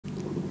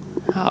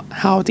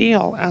Howdy,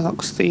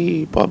 Alex,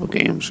 the Bubble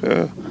Game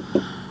Show.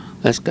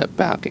 Let's get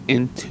back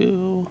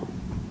into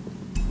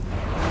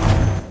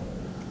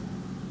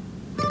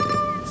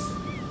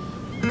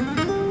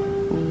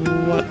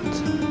what?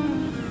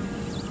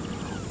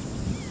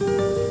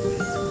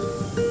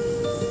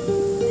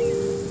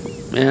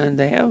 Man,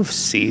 they have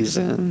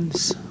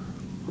seasons.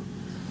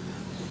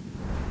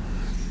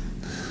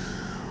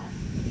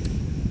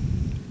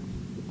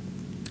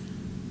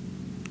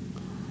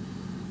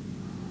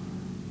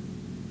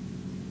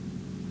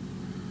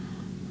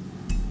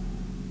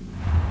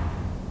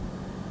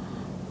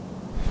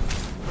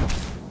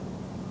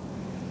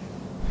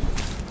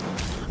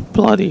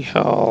 Bloody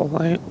hell,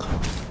 like...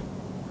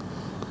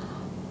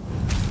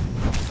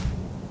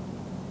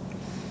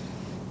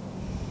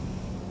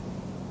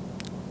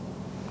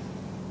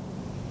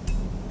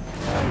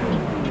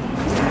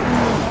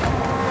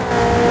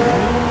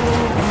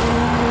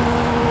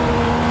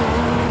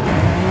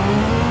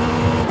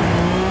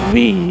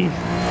 Me.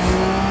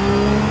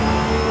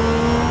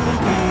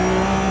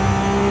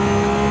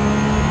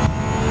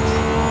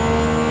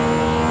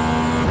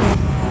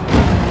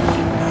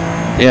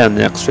 Yeah,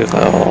 next week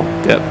I'll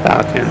get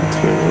back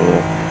into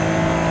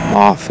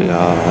Mafia.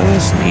 I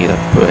just need a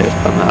break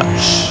from that.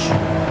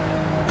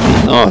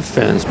 No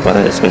offense, but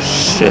it's a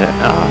shit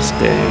ass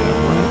game.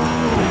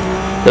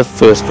 Like, the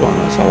first one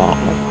was a lot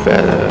more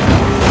better.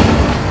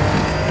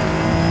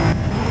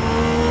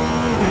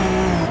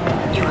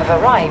 You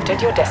have arrived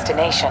at your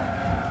destination.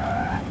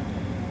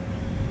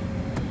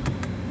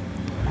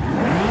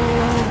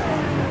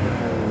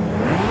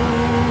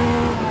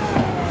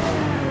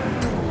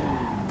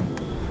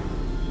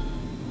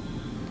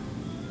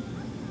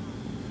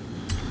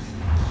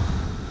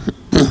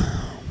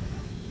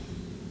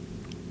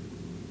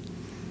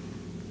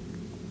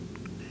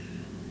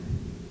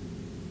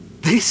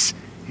 This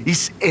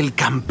is El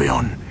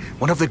Campeón,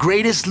 one of the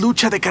greatest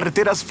lucha de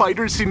carreteras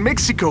fighters in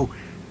Mexico.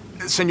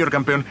 Señor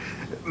Campeón,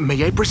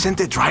 may I present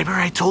the driver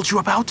I told you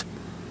about?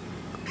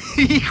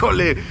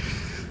 Híjole,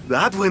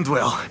 that went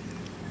well.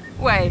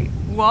 Wait,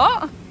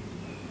 what?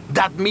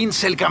 That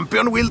means El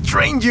Campeón will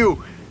train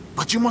you,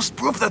 but you must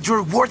prove that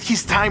you're worth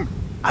his time.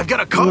 I've got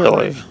a call.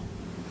 Really?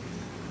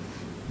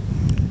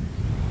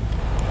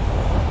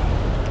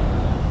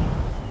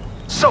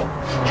 So,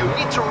 you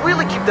need to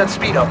really keep that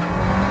speed up.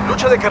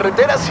 Lucha de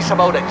carreteras is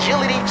about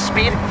agility,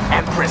 speed,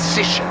 and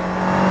precision.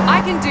 I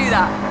can do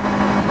that.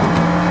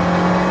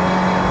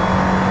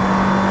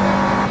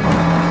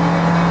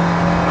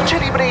 Lucha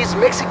Libre is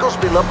Mexico's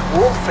beloved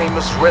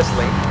world-famous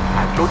wrestling,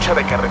 and Lucha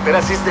de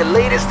Carreteras is the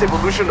latest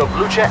evolution of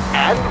lucha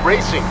and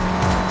racing.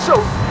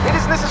 So, it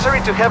is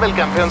necessary to have El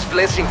Campeón's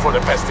blessing for the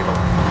festival.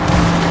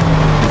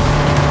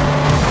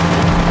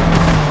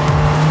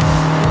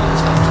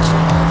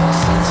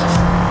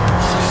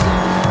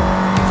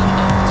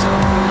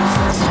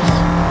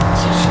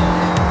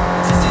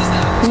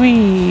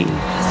 Wee.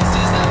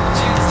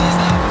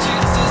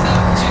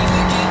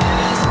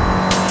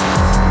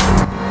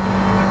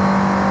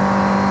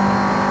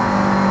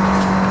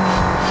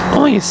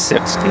 Only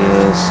 6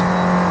 gears.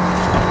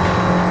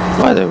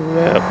 What a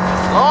rip.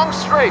 Long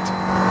straight.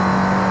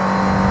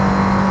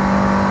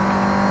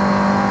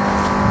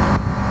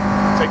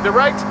 Take the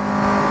right.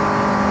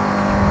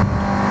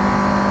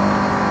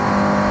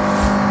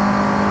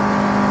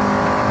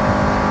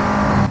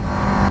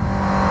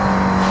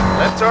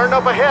 Left turn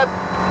up ahead.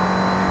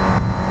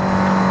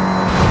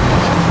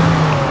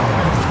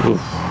 Oof.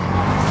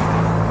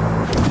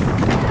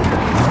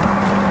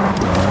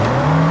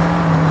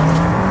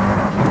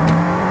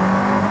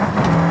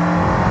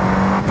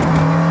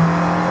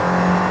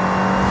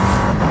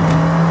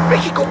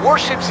 Mexico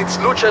worships its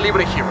Lucha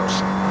Libre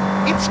heroes.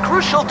 It's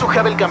crucial to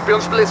have El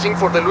Campeón's blessing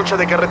for the Lucha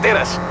de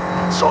Carreteras.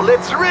 So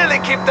let's really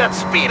keep that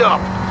speed up.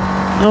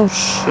 No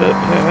shit,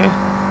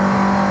 man.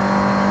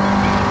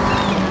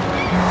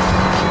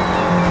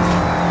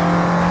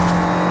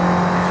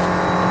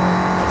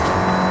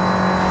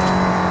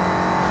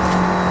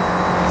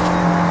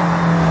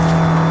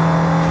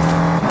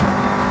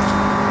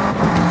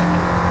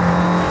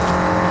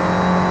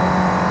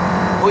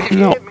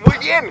 No. Muy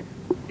bien.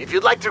 If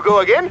you'd like to go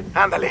again,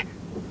 ándale.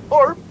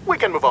 Or we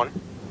can move on.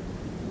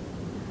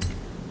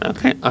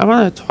 Okay, I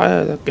want to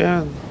try it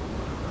again.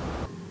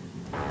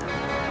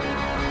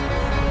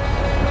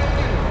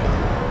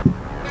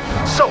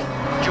 So,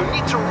 you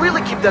need to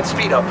really keep that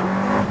speed up.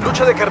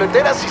 Lucha de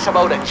Carreteras is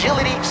about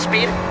agility,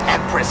 speed,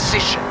 and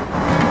precision.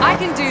 I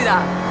can do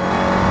that.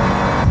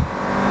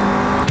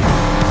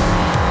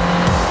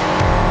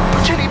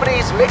 Lucha Libre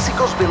is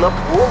Mexico's beloved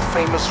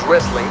world-famous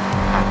wrestling,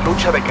 and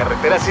Lucha de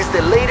Carreteras is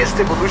the latest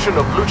evolution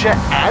of lucha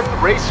and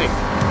racing.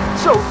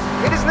 So,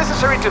 it is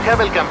necessary to have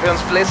El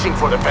Campeón's blessing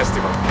for the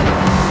festival.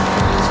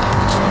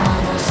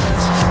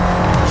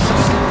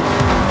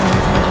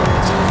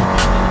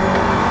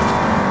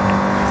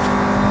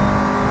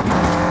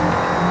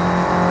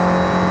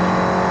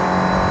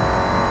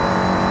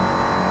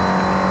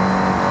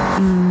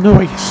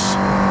 Nice.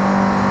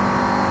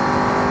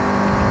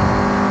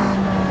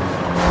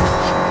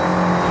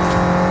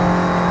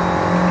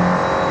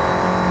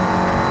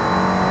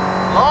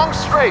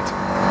 straight.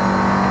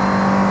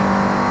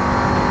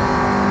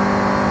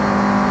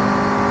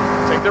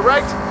 Take the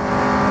right.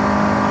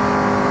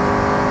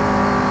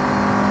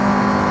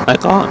 I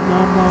got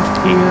no more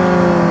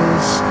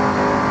gears.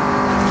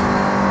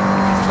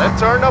 Left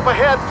turn up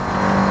ahead.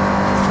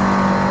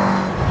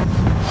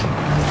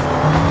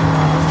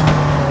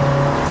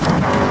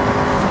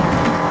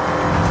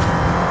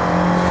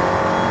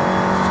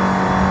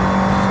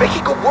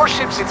 Mexico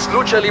worships its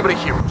lucha libre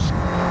heroes.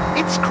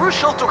 It's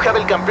crucial to have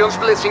El Campeon's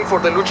blessing for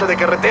the lucha de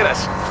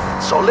carreteras.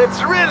 So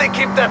let's really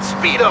keep that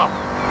speed up.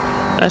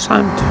 Yes,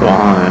 I'm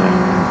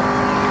trying.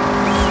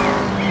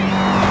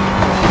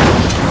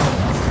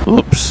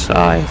 Oops,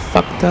 I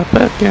fucked up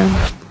again.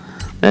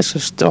 That's the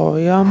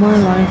story of my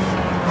life.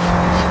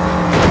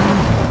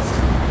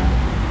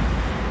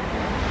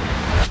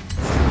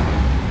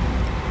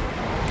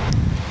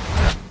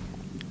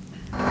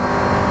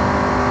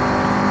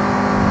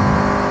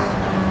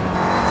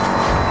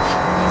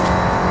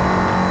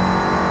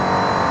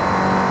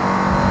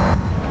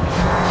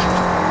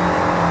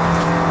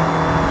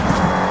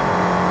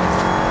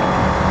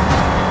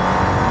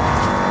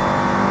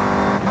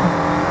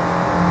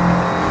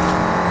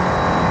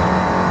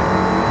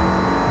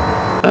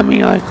 I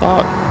mean, I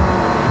got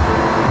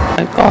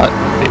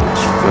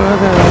things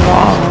further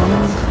along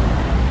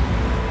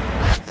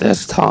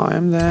this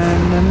time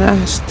than the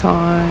next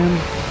time.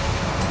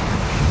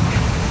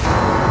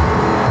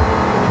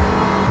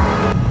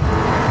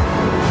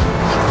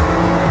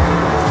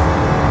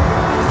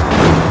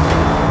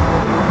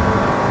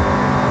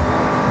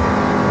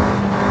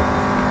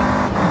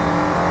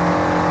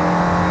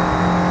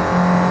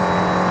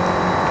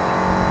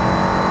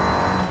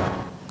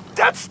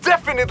 That's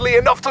definitely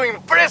enough to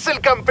impress El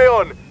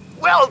Campeón.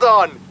 Well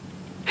done.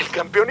 El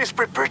Campeón is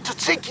prepared to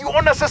take you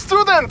on as a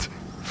student.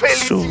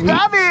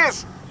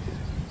 ¡Felicidades!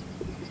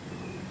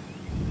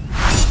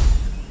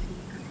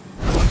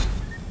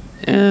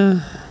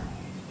 Yeah.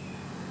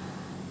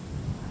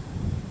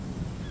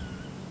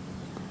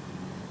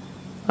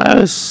 I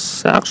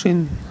was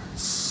actually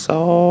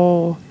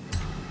so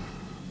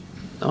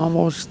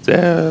almost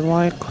there,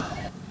 like.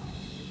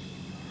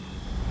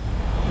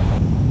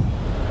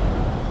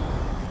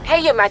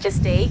 Hey, Your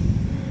Majesty.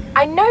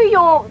 I know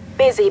you're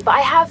busy, but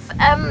I have,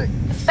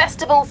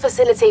 festival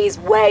facilities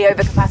way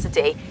over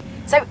capacity.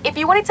 So if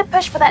you wanted to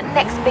push for that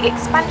next big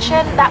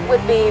expansion, that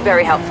would be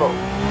very helpful.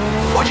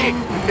 Oye,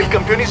 El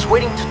Campeón is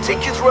waiting to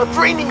take you through a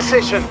training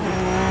session.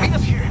 Meet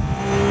us here.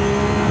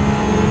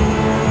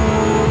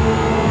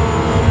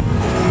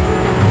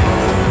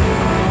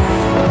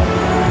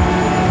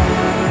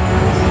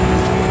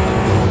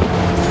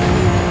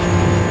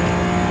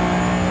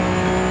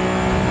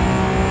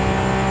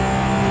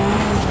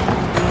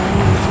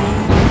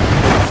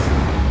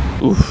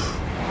 Oof.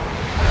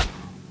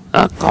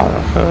 That gotta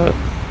hurt.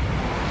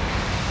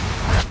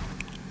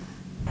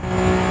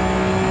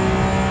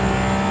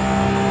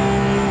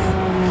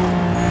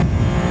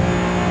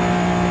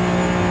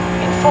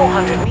 In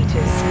 400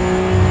 meters,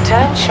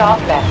 turn sharp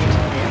left.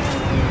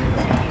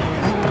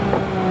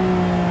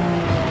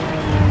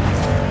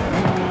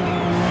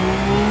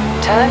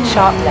 Turn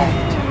sharp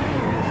left.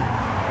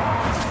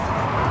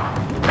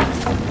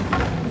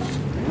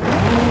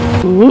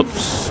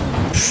 Whoops.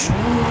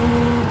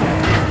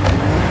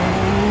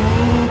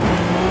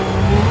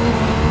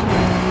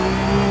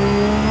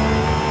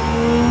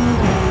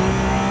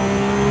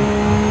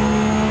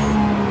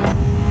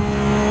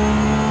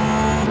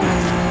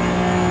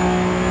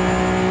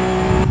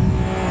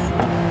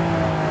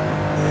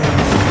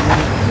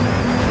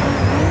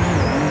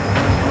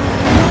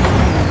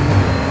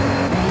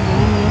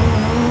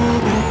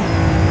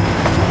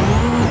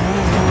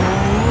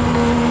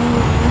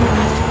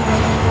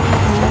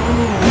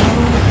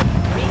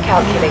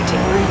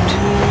 Calculating route.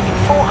 In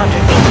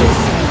 400 meters,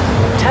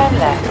 turn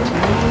left.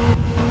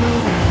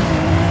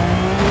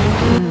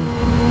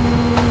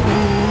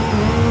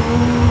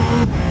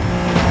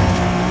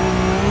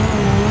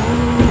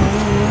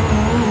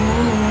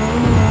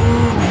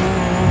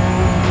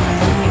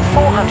 In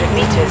 400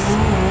 meters,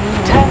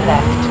 turn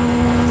left.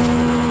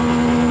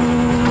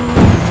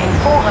 In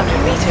 400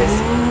 meters,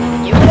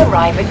 you will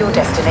arrive at your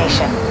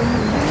destination.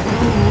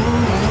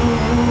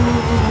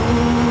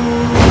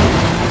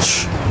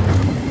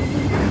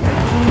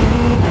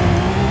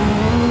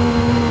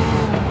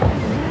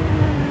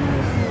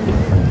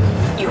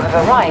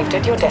 Have arrived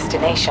at your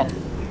destination.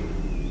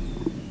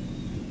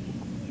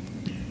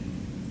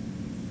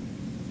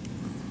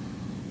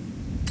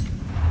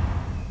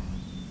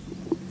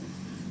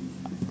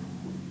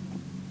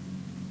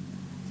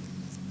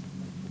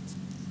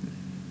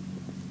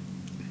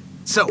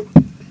 So,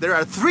 there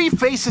are 3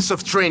 phases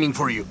of training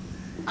for you.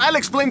 I'll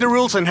explain the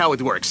rules and how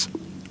it works.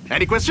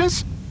 Any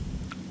questions?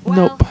 Well,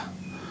 Nope.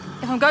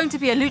 if I'm going to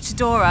be a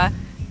luchadora,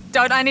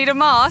 don't I need a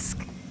mask?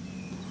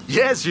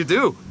 Yes, you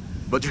do.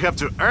 But you have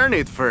to earn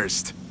it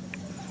first.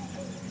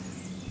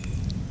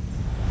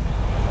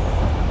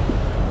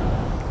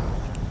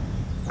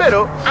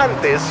 Pero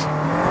antes,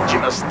 you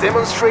must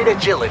demonstrate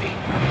agility.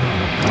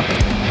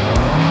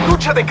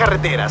 lucha de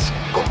carreteras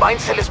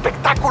combines el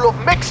espectáculo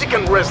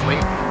Mexican Wrestling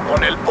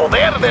con el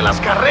poder de las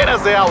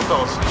carreras de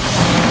autos.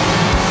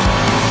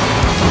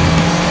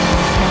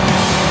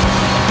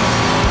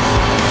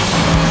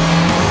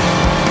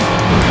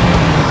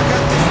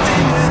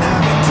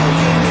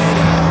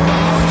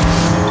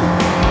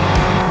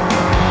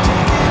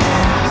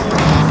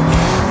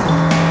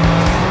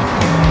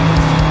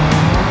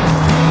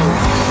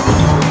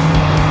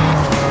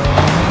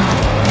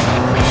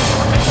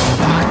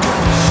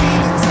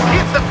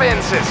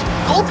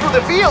 Go through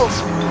the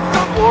fields.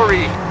 Don't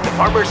worry, the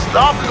farmers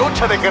love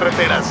lucha de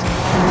carreteras.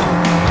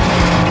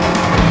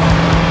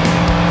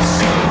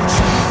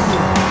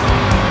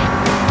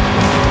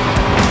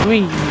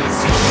 Whee.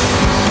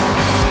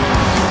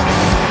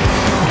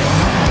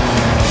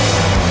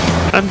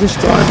 I'm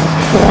just going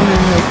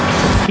in the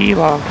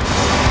tequila.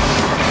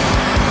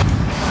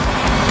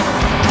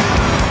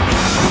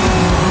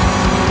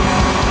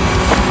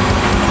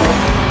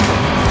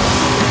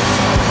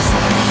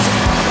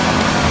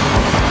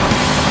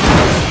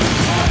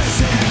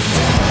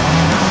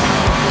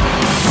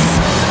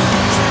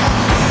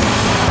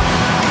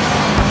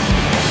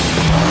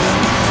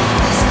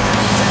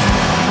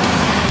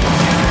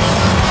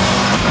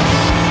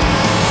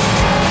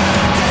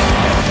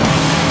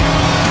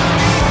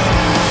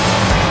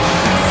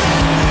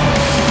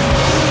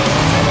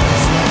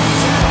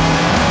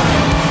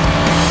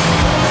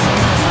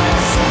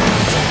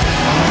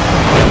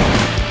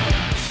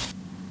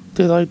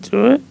 Did I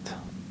do it?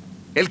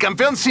 El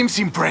campeón seems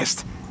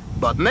impressed.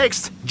 But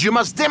next, you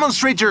must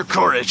demonstrate your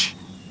courage.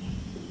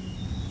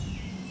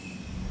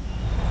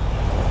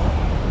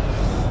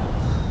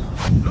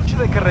 Lucha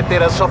de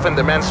carreteras often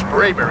demands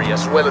bravery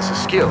as well as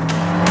skill.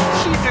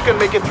 See if you can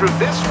make it through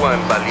this one,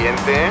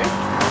 valiente.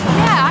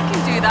 Yeah, I can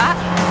do that.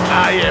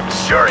 I am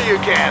sure you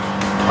can.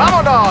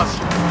 ¡Vámonos!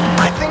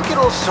 I think it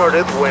all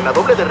started when a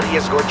doble de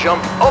riesgo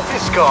jumped off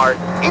his car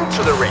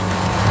into the ring.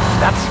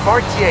 That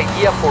sparked the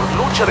idea for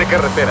lucha de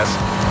carreteras,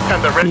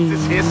 and the rest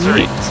is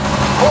history.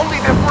 Only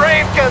the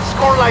brave can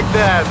score like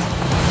that.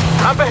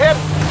 Up ahead,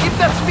 keep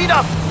that speed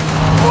up.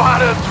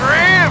 What a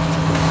drift!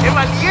 ¡Qué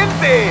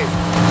valiente!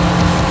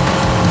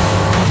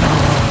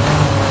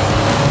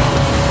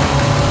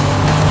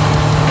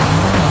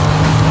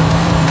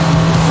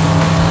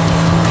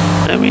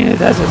 I mean, it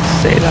doesn't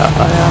say that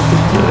I have to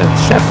do the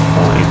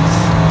checkpoints.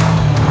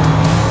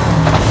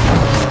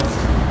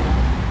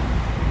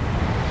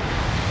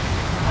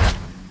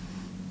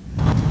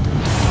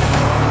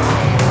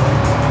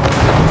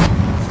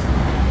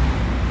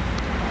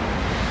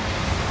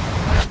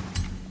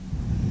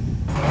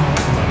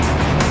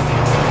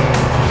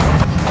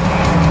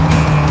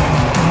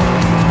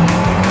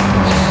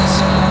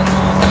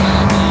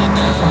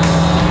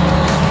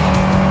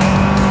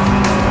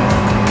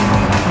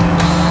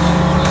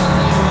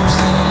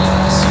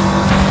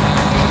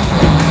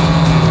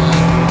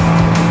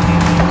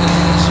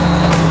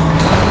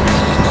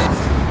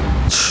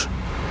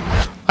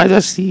 I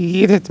just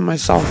yeeted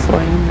myself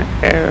right in the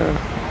air.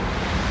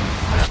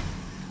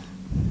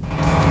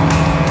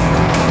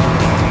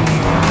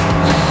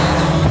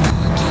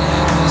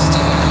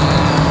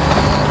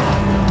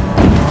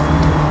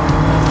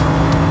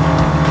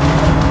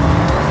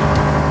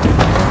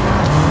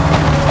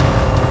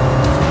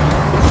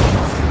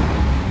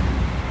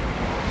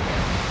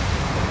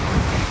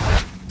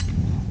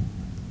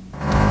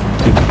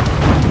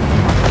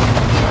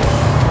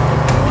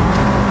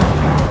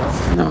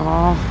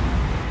 No.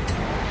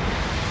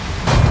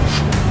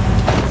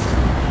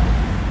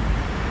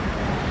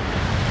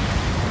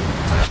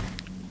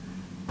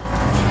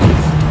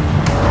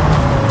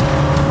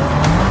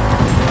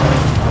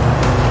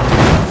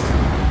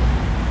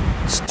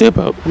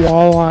 Stupid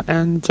wall,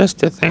 and just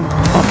to think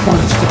of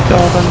wants to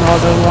build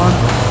another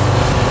one.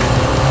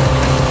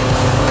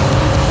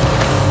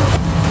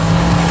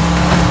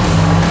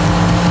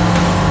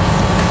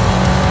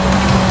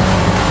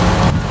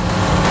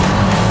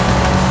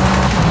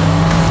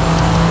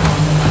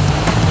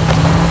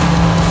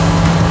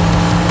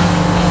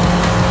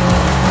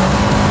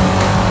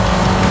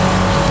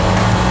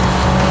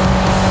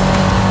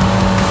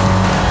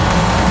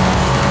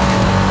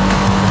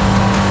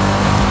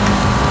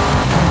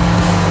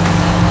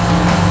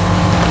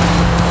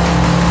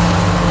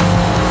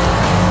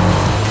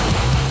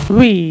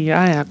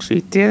 I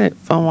actually did it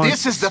for once.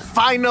 This is the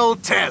final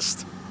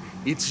test.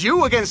 It's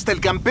you against El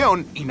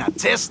Campeón in a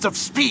test of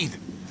speed.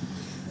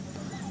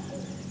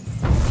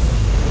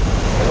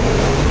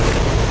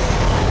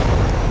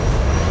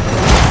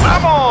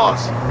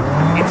 Vamos!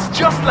 It's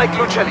just like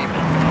Lucha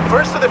Libre.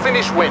 First to the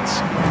finish wins.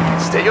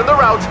 Stay on the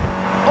route,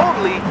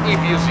 only if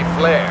you see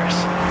flares.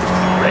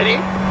 Ready?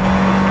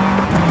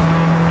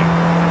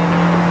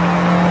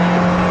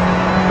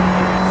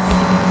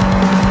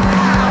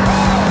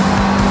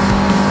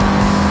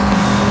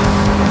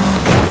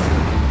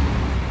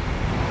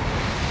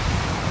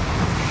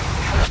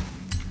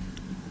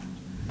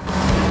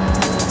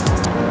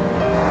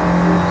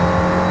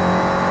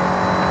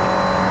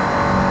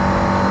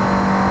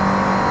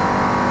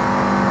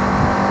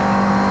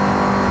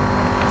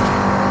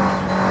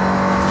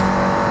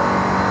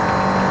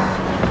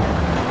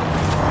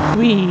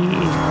 Wee.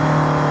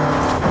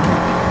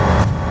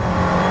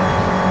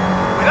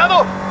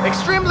 Cuidado!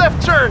 Extreme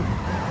left turn!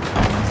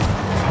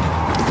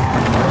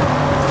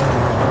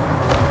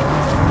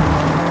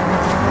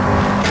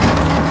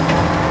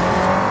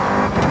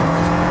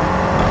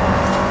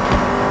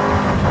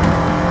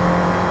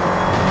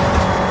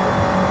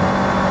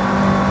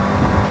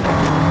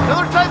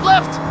 Another tight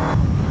left!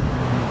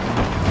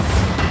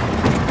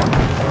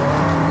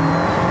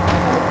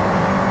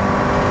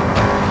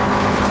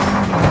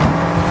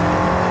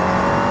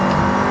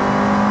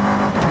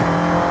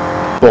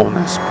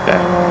 Bonus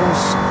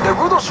barrels. The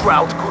Rudos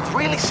route could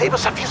really save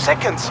us a few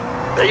seconds.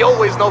 They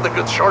always know the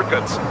good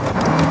shortcuts.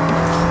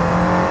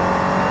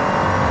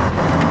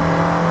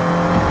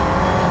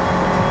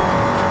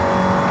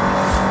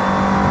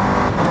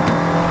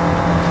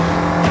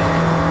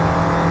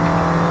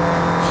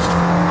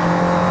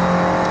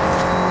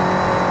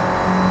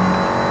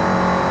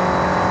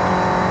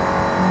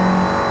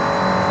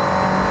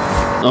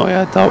 Oh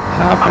yeah, don't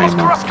have Vamos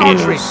any cross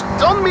country! gears.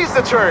 Don't miss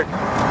the turn!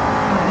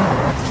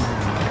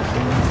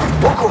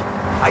 Loco,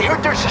 I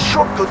heard there's a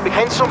shortcut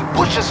behind some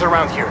bushes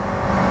around here.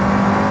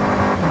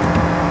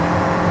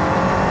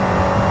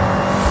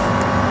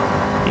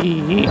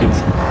 Eat.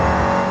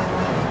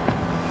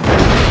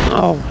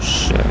 Oh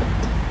shit.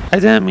 I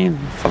didn't mean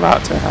for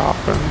that to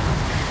happen.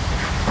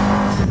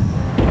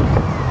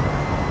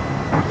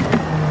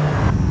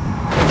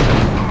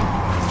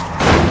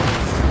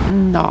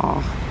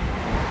 Nah.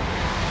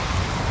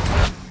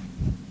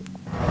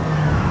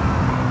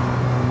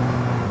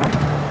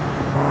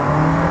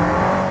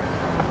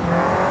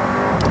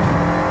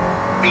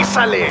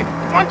 Písale!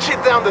 Punch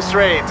it down the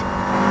straight!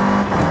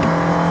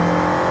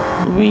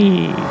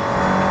 Wee.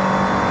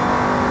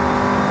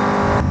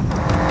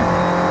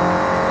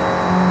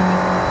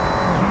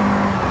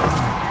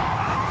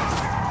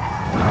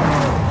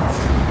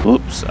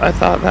 Oops, I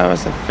thought that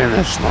was the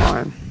finish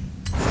line.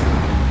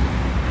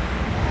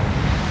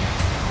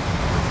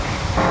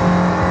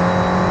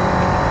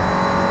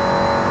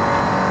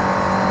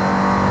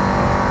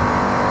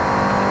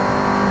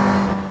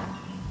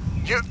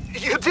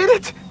 You did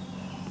it!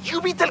 You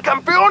beat El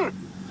Campeón!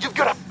 You've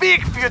got a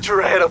big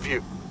future ahead of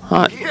you!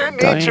 Hot Here,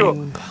 Nacho!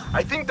 dang.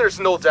 I think there's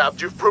no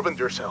doubt you've proven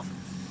yourself.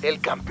 El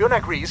Campeón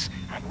agrees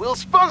and will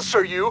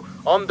sponsor you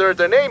under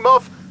the name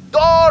of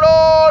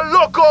Toro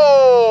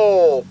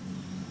Loco!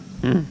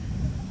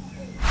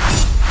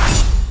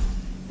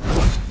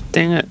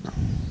 Dang it.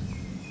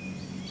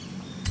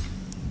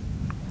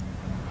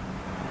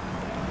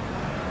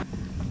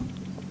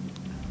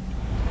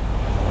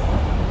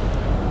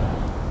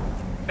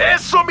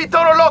 Eso, mi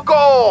Toro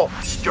Loco!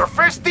 Your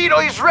first Tito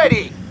is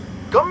ready!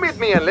 Come with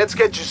me and let's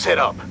get you set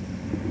up.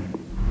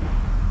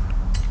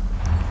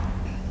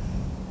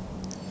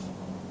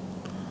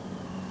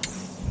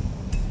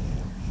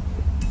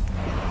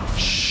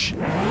 Shh!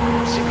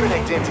 Secret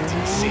identity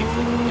is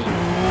safely with me.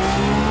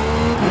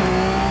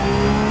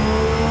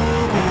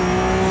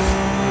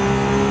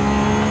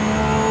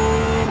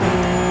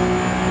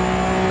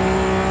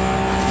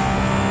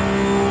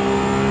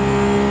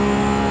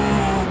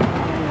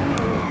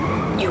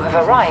 You have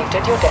arrived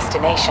at your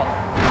destination.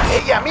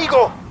 Hey,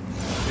 amigo!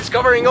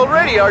 Discovering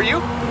already, are you?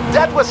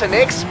 That was an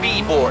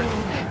XP board.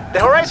 The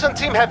Horizon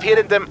team have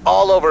hidden them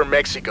all over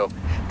Mexico.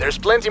 There's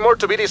plenty more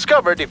to be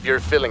discovered if you're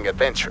feeling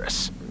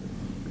adventurous.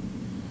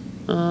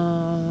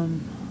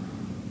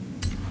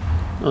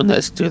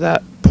 Let's do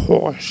that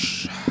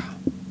Porsche.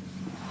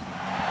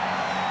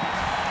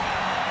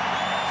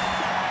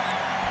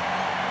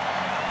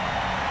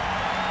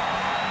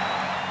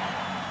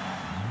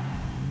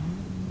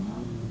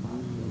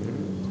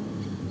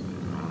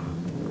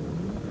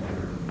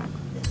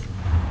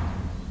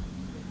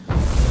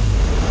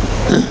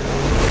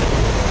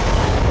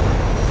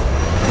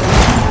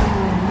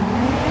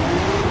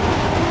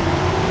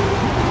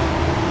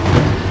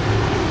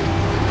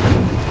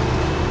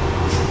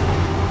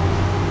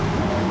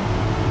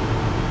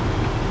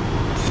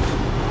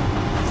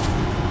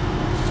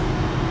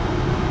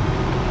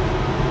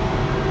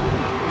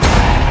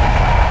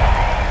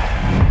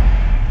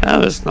 That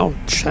was no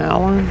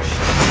challenge.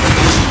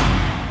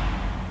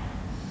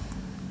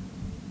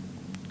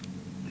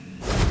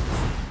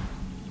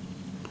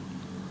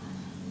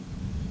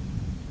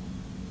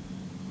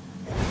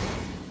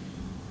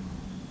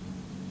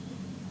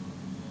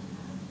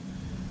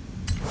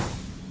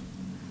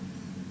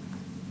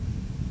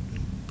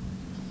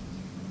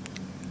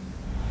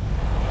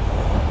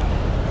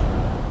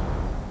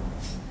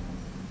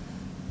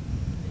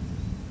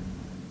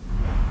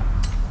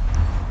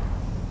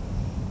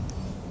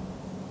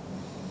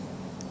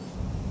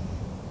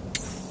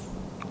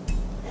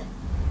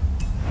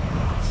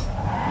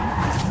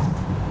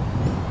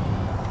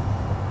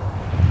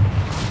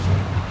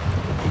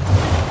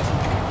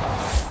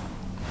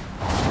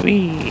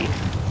 Wee.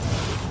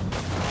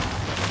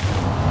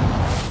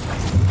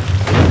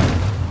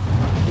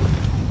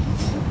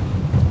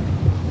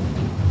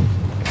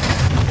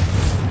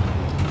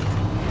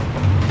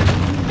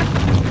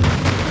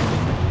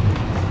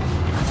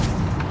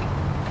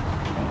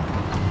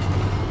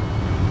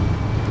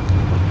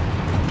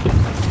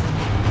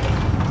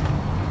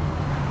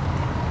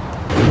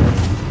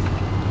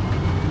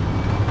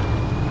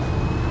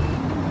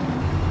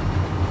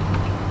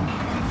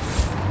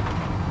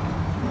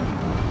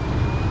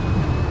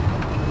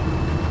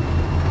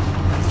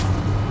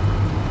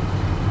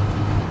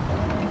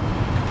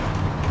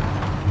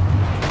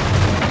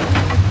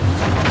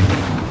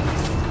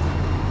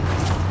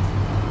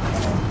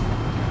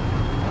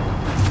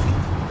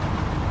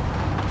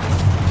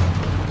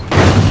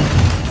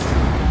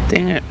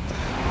 Dang it.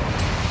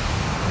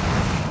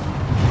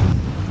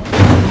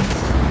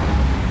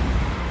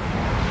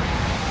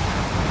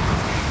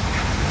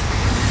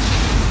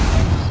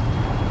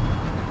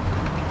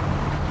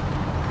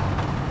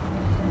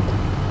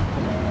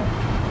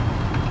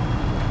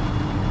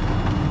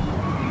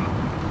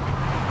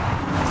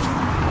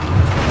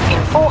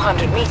 In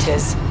 400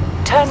 meters,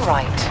 turn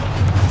right.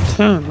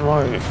 Turn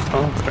right,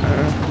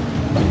 okay.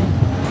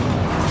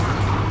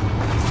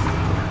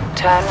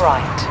 Turn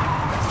right.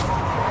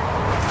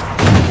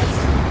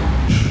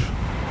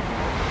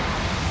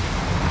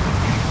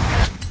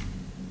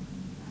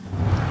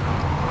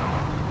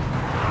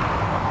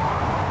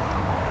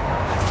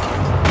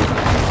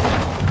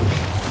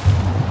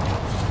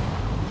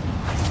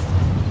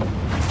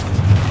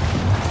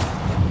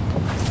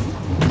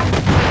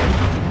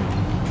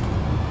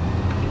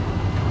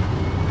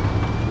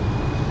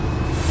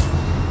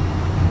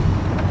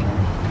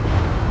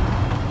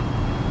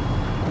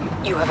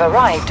 You have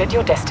arrived at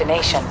your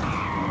destination.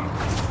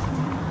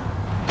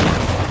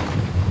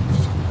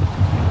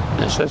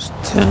 Let's just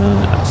turn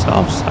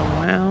ourselves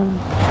around.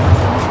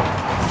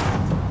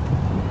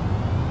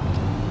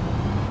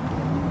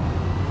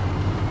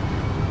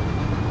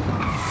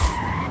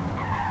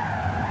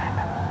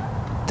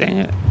 Dang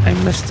it, I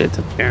missed it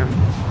again.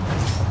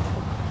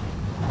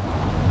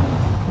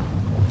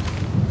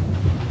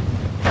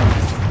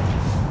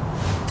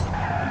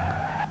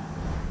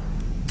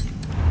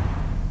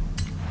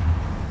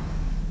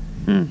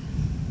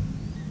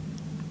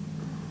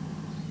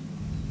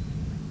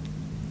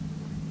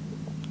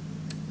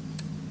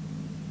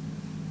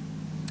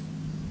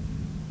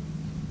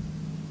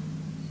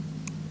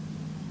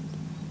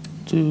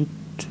 Do.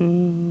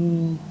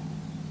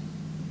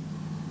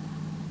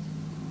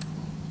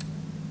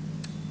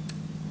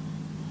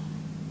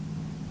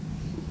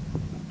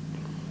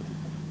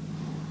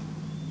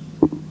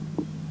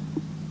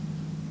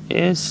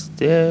 Is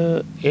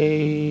there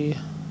a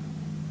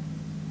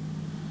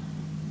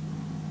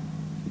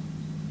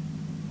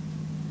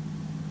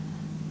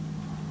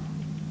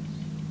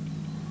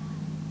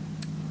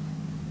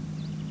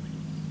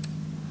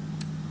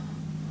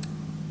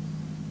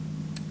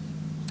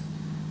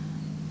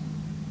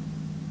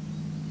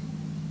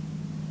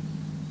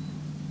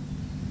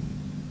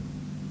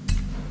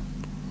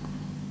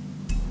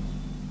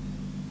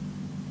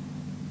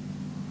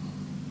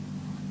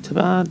too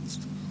bad,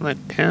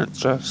 like, can't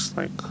just,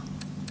 like,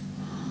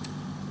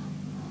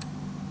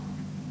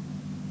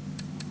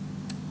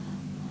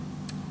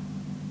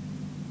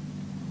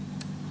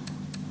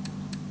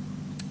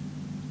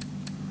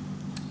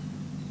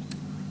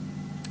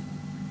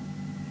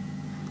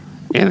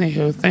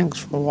 anywho, thanks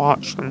for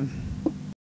watching.